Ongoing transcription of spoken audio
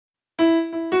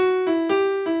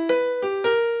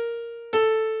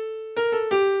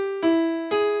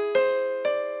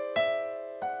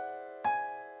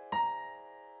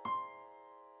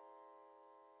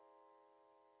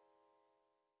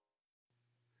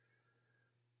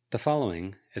The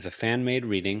following is a fan-made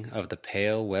reading of the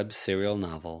Pale web serial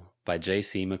novel by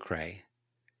J.C. McCrae.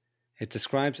 It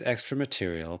describes extra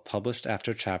material published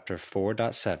after Chapter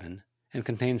 4.7 and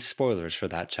contains spoilers for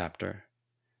that chapter.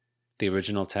 The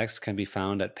original text can be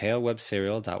found at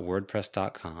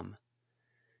palewebserial.wordpress.com.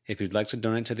 If you'd like to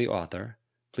donate to the author,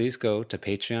 please go to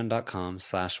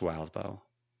patreon.com/wildbow.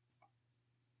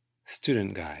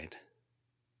 Student Guide.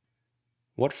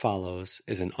 What follows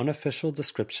is an unofficial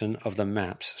description of the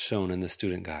maps shown in the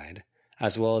student guide,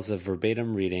 as well as a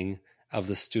verbatim reading of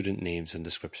the student names and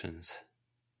descriptions.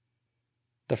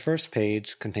 The first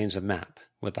page contains a map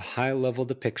with a high-level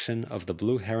depiction of the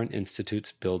Blue Heron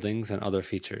Institute's buildings and other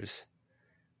features.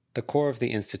 The core of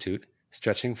the institute,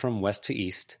 stretching from west to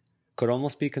east, could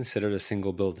almost be considered a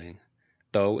single building,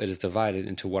 though it is divided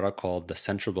into what are called the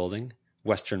Central Building,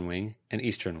 Western Wing, and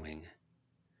Eastern Wing.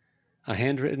 A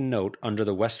handwritten note under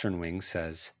the Western Wing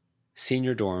says,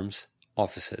 Senior Dorms,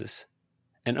 Offices,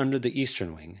 and under the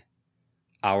Eastern Wing,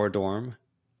 Our Dorm,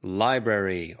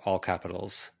 Library, all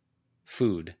capitals,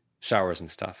 Food, Showers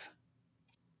and stuff.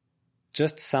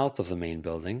 Just south of the main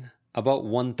building, about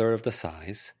 1/3 of the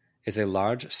size, is a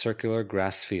large circular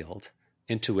grass field,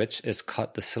 into which is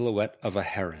cut the silhouette of a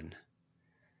heron.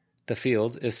 The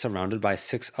field is surrounded by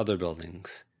 6 other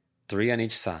buildings, 3 on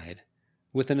each side,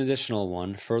 with an additional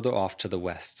one further off to the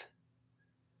west.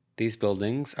 These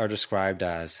buildings are described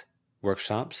as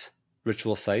workshops,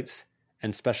 ritual sites,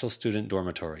 and special student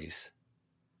dormitories.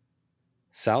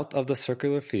 South of the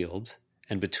circular field,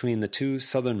 and between the 2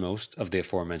 southernmost of the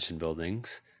aforementioned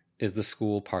buildings, is the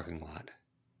school parking lot.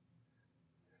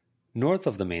 North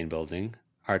of the main building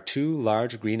are 2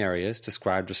 large green areas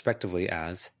described respectively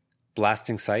as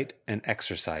blasting site and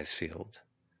exercise field.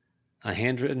 A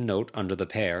handwritten note under the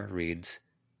pair reads,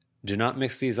 Do not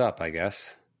mix these up, I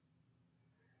guess.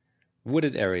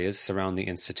 Wooded areas surround the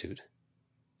institute.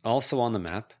 Also on the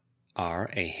map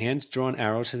are a hand-drawn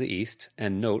arrow to the east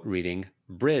and note reading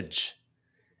Bridge,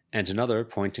 and another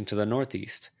pointing to the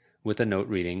northeast with a note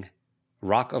reading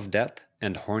Rock of Death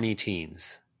and Horny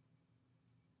Teens.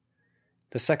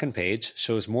 The second page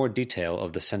shows more detail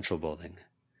of the central building.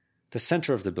 The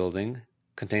center of the building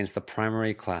contains the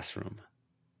primary classroom.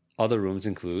 Other rooms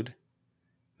include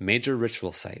Major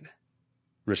Ritual Site,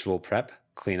 Ritual Prep,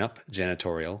 Cleanup,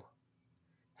 Janitorial,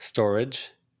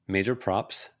 Storage, Major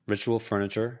Props, Ritual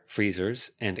Furniture,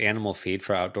 Freezers, and Animal Feed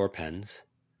for outdoor pens,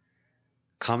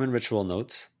 Common Ritual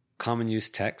Notes, Common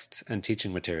Use Texts and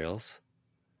Teaching Materials,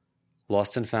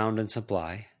 Lost and Found and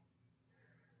Supply,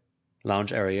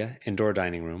 Lounge Area, Indoor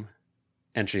Dining Room,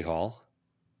 Entry Hall,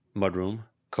 Mudroom,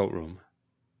 Coat Room,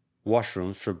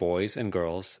 washrooms for boys and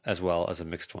girls as well as a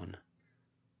mixed one.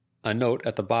 A note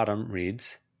at the bottom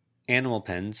reads, Animal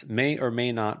pens may or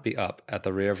may not be up at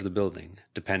the rear of the building,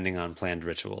 depending on planned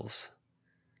rituals.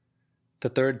 The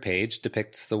third page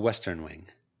depicts the Western Wing.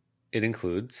 It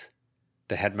includes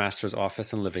the headmaster's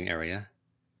office and living area,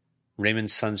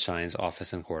 Raymond Sunshine's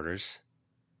office and quarters,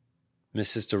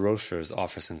 Mrs. DeRocher's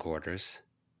office and quarters,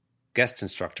 guest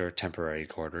instructor temporary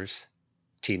quarters,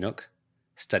 tea nook,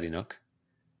 study nook,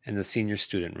 and the senior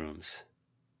student rooms.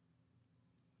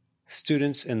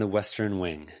 Students in the Western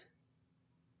Wing.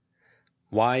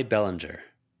 Y. Bellinger.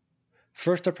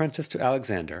 First apprentice to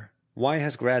Alexander, Y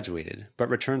has graduated but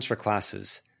returns for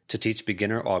classes to teach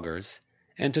beginner augurs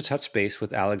and to touch base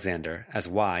with Alexander as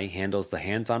Y handles the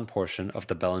hands-on portion of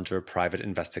the Bellinger private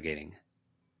investigating.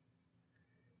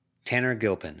 Tanner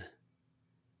Gilpin.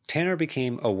 Tanner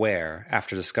became aware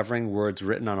after discovering words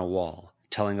written on a wall,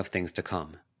 telling of things to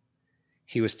come.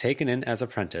 He was taken in as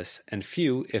apprentice, and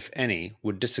few, if any,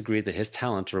 would disagree that his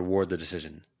talents reward the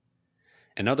decision.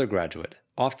 Another graduate,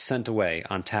 oft sent away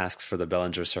on tasks for the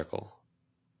Bellinger Circle.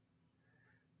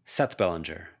 Seth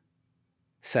Bellinger.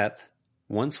 Seth,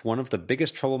 once one of the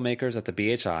biggest troublemakers at the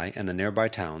BHI and the nearby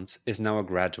towns, is now a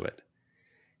graduate.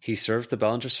 He serves the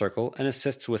Bellinger Circle and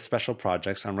assists with special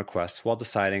projects on requests while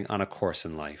deciding on a course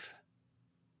in life.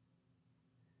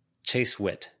 Chase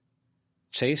Witt.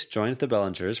 Chase joined the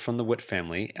Bellingers from the Witt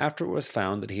family after it was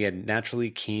found that he had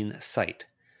naturally keen sight,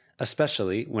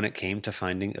 especially when it came to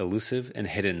finding elusive and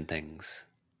hidden things.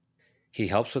 He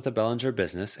helps with the Bellinger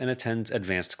business and attends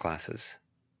advanced classes.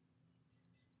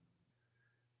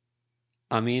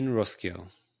 Amin Roskio.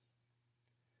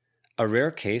 A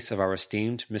rare case of our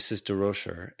esteemed Mrs.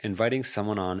 DeRocher inviting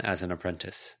someone on as an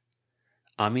apprentice.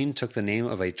 Amin took the name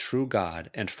of a true god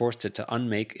and forced it to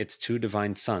unmake its 2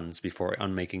 divine sons before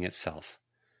unmaking itself.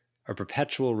 A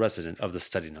perpetual resident of the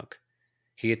study nook.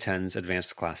 He attends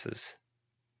advanced classes.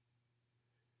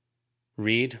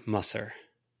 Reed Musser.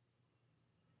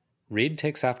 Reed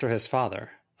takes after his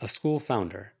father, a school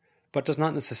founder, but does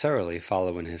not necessarily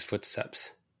follow in his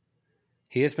footsteps.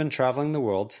 He has been traveling the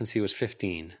world since he was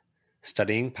 15,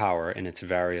 studying power in its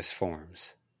various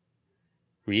forms.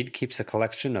 Reed keeps a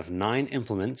collection of 9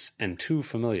 implements and 2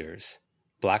 familiars,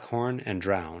 Blackhorn and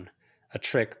Drown, a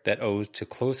trick that owes to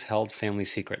close-held family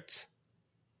secrets.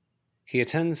 He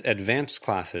attends advanced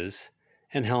classes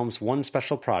and helms one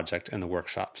special project in the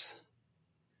workshops.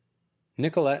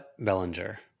 Nicolette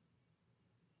Bellinger.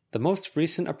 The most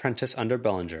recent apprentice under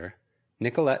Bellinger,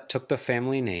 Nicolette took the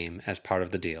family name as part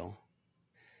of the deal.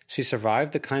 She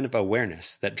survived the kind of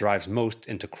awareness that drives most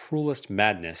into cruelest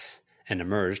madness and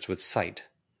emerged with sight.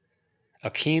 A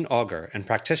keen augur and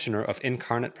practitioner of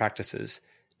incarnate practices,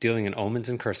 dealing in omens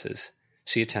and curses,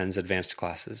 she attends advanced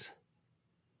classes.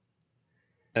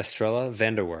 Estrella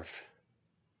Vanderwerf.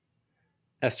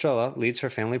 Estrella leads her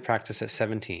family practice at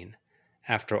 17,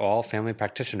 after all family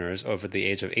practitioners over the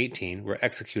age of 18 were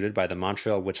executed by the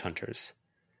Montreal witch hunters.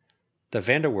 The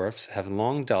Vanderwerfs have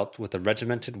long dealt with the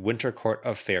regimented winter court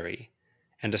of Fairy,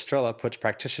 and Estrella puts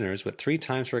practitioners with 3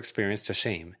 times her experience to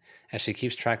shame as she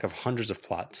keeps track of hundreds of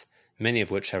plots, many of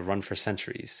which have run for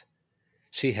centuries.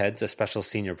 She heads a special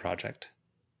senior project.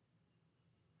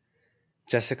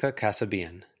 Jessica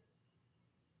Casabian.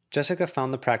 Jessica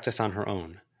found the practice on her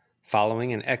own,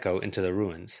 following an echo into the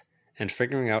ruins, and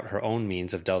figuring out her own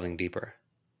means of delving deeper.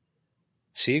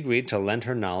 She agreed to lend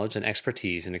her knowledge and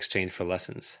expertise in exchange for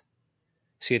lessons.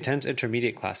 She attends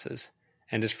intermediate classes,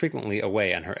 and is frequently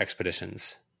away on her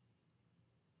expeditions.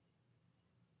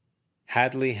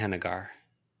 Hadley Hennigar.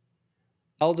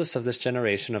 Eldest of this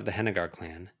generation of the Hennigar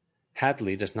clan,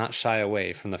 Hadley does not shy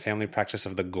away from the family practice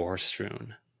of the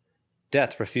gore-strewn.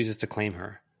 Death refuses to claim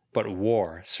her, but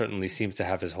war certainly seems to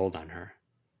have his hold on her.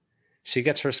 She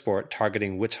gets her sport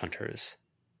targeting witch hunters.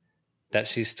 That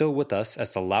she's still with us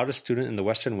as the loudest student in the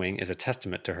Western Wing is a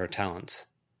testament to her talents.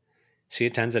 She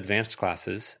attends advanced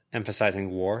classes,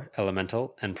 emphasizing war,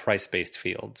 elemental, and price-based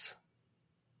fields.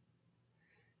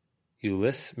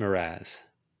 Ulysse Miraz.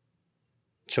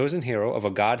 Chosen hero of a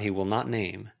god he will not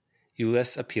name,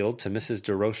 Ulysse appealed to Mrs.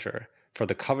 de Rocher for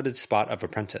the coveted spot of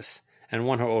apprentice, and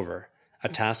won her over, a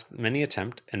task many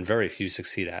attempt and very few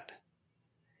succeed at.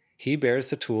 He bears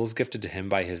the tools gifted to him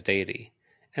by his deity,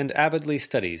 and avidly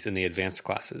studies in the advanced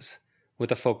classes,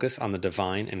 with a focus on the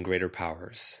divine and greater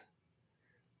powers.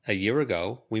 A year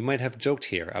ago, we might have joked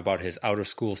here about his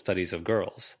out-of-school studies of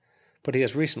girls, but he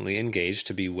has recently engaged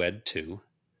to be wed to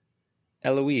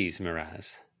Eloise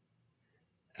Miraz.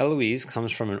 Eloise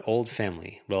comes from an old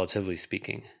family, relatively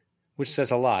speaking, which says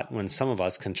a lot when some of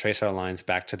us can trace our lines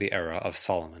back to the era of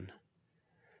Solomon.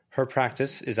 Her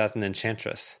practice is as an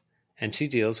enchantress, and she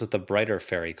deals with the brighter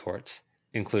fairy courts,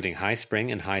 including High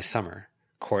Spring and High Summer,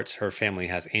 courts her family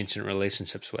has ancient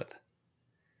relationships with.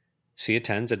 She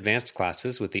attends advanced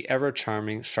classes with the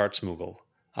ever-charming Schwarzmugel,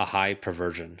 a high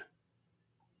perversion.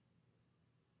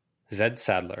 Zed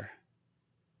Sadler.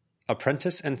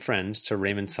 Apprentice and friend to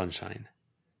Raymond Sunshine.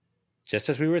 Just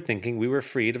as we were thinking we were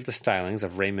freed of the stylings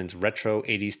of Raymond's retro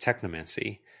 80s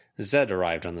technomancy, Zed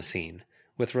arrived on the scene,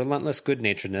 with relentless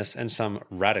good-naturedness and some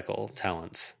radical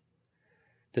talents.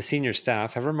 The senior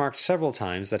staff have remarked several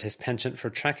times that his penchant for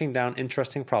tracking down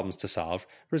interesting problems to solve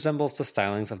resembles the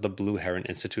stylings of the Blue Heron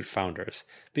Institute founders,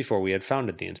 before we had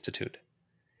founded the institute.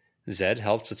 Zed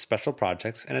helps with special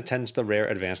projects and attends the rare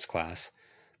advanced class,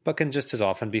 but can just as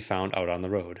often be found out on the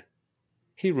road.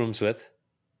 He rooms with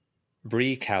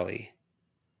Bree Callie.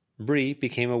 Bree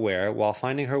became aware while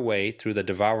finding her way through the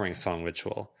Devouring Song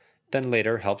ritual, then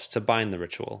later helps to bind the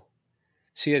ritual.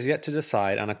 She has yet to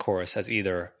decide on a course as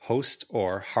either host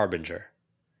or harbinger.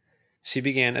 She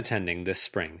began attending this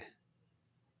spring.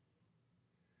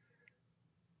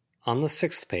 On the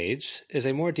 6th page is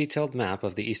a more detailed map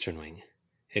of the Eastern Wing.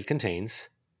 It contains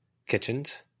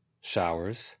kitchens,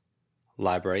 showers,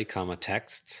 library,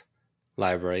 texts,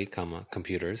 library,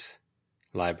 computers,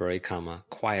 library,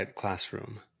 quiet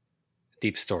classroom,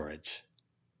 deep storage.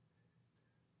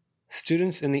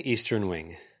 Students in the Eastern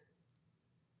Wing.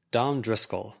 Dom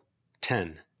Driscoll,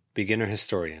 10, beginner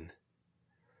historian.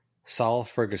 Saul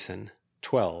Ferguson,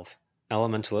 12,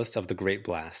 elementalist of the Great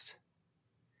Blast.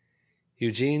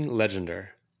 Eugene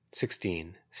Legender,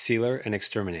 16, sealer and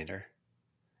exterminator.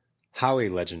 Howie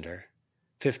Legender,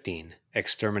 15,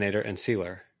 exterminator and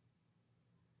sealer.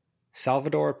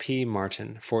 Salvador P.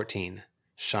 Martin, 14,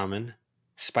 shaman,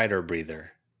 spider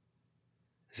breather.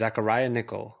 Zachariah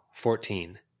Nickel,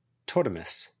 14,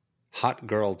 totemist, hot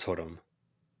girl totem.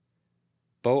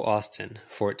 Bo Austin,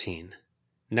 14,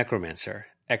 necromancer,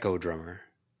 echo drummer.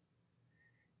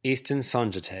 Easton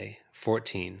Sonjate,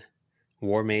 14,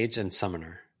 war mage and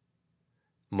summoner.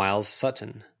 Miles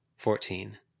Sutton,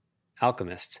 14,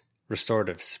 alchemist,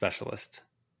 restorative specialist.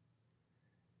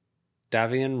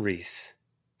 Davian Reese,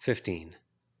 15,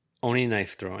 Oni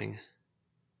knife throwing.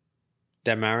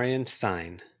 Damarian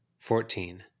Stein,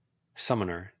 14,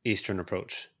 summoner, Eastern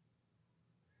approach.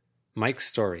 Mike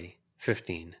Story,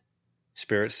 15,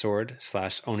 spirit sword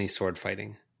 / Oni sword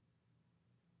fighting.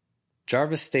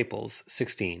 Jarvis Staples,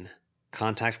 16,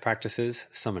 contact practices,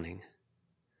 summoning.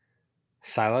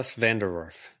 Silas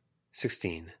Vanderwerf,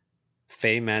 16,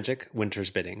 Fey Magic, Winter's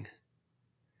Bidding.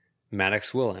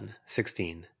 Maddox Willen,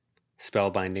 16,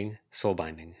 Spellbinding,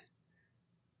 Soulbinding.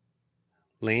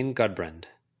 Lane Gudbrand,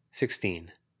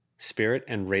 16, Spirit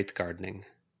and Wraith Gardening.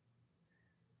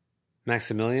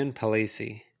 Maximilian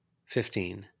Palasi,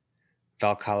 15,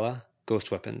 Valkala,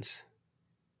 Ghost Weapons.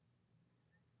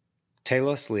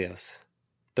 Talos Leos,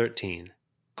 13,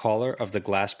 Caller of the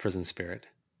Glass Prison Spirit.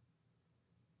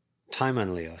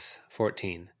 Timon Leos,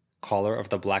 14, Caller of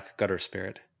the Black Gutter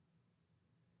Spirit.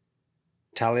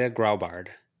 Talia Graubard,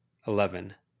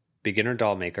 11, Beginner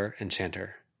Dollmaker,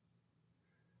 Enchanter.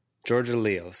 Georgia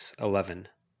Leos, 11,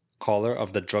 Caller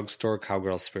of the Drugstore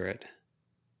Cowgirl Spirit.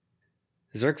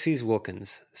 Xerxes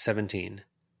Wilkins, 17,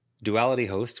 Duality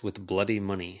Host with Bloody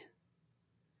Money.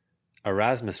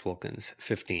 Erasmus Wilkins,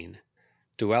 15,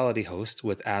 Duality Host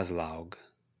with Aslaug.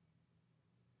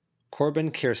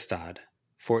 Corbin Kierstad,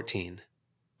 14,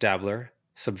 Dabbler,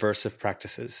 Subversive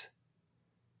Practices.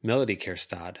 Melody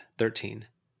Kierstad, 13,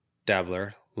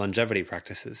 Dabbler, Longevity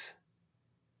Practices.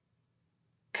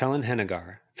 Kellen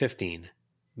Hennigar, 15,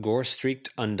 Gore-Streaked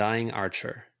Undying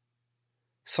Archer.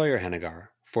 Sawyer Hennigar,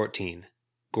 14,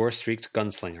 Gore-Streaked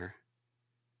Gunslinger.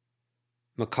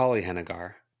 Macaulay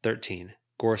Hennigar, 13,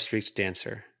 Gore-Streaked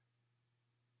Dancer.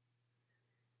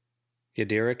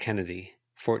 Yadira Kennedy,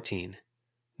 14,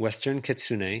 Western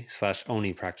Kitsune /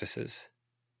 Oni Practices.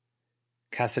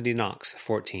 Cassidy Knox,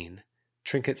 14,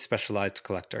 Trinket Specialized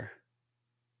Collector.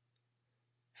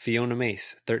 Fiona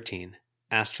Mace, 13,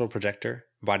 Astral Projector,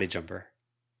 Body Jumper.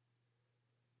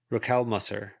 Raquel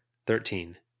Musser,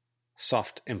 13,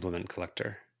 Soft Implement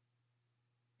Collector.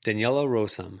 Daniela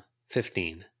Rosam,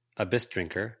 15, Abyss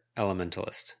Drinker,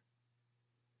 Elementalist.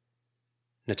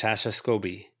 Natasha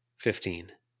Scobie,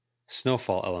 15,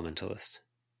 Snowfall Elementalist.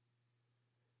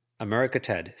 America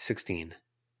Ted, 16,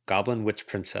 Goblin Witch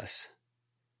Princess.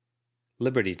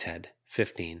 Liberty Ted,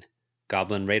 15,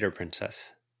 Goblin Raider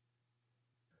Princess.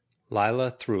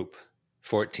 Lila Throop,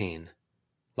 14,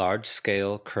 Large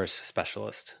Scale Curse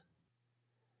Specialist.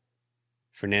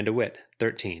 Fernanda Witt,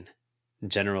 13,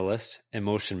 Generalist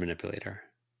Emotion Manipulator.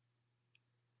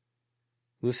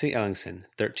 Lucy Ellingson,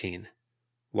 13,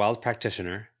 Wild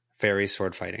Practitioner, Fairy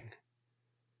Sword Fighting.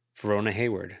 Verona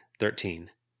Hayward, 13,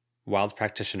 Wild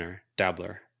Practitioner,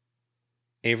 Dabbler.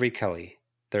 Avery Kelly,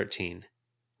 13,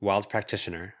 Wild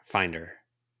Practitioner, Finder.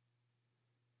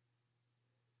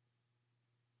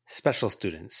 Special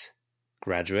Students,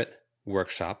 Graduate,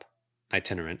 Workshop,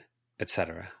 Itinerant,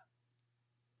 etc.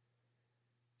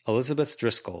 Elizabeth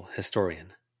Driscoll,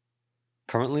 Historian.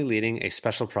 Currently leading a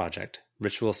special project,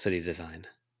 Ritual City Design.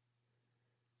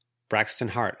 Braxton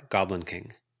Hart, Goblin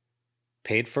King.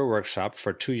 Paid for workshop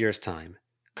for 2 years' time,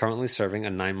 currently serving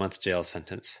a 9-month jail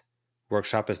sentence.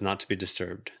 Workshop is not to be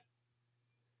disturbed.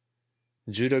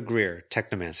 Judah Greer,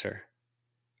 Technomancer.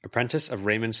 Apprentice of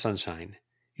Raymond Sunshine,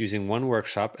 using one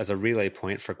workshop as a relay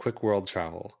point for quick world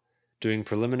travel, doing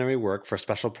preliminary work for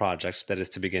special project that is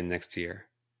to begin next year.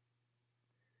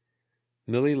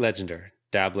 Millie Legender,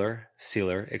 Dabbler,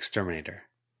 Sealer, Exterminator.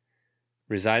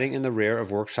 Residing in the rear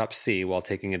of Workshop C while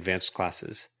taking advanced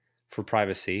classes, for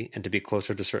privacy and to be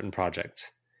closer to certain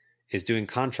projects, is doing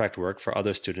contract work for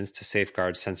other students to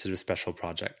safeguard sensitive special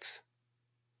projects.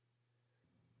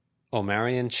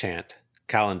 Omarion Chant,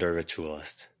 Calendar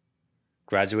Ritualist.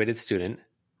 Graduated student,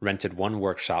 rented one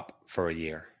workshop for a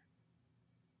year.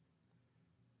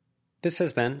 This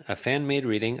has been a fan-made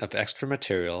reading of extra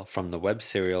material from the web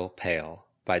serial Pale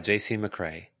by J.C.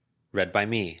 McCrae, read by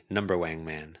me, Numberwang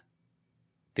Man.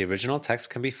 The original text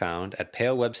can be found at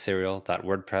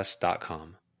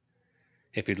palewebserial.wordpress.com.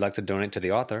 If you'd like to donate to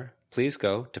the author, please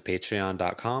go to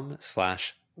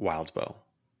patreon.com/wildsbow.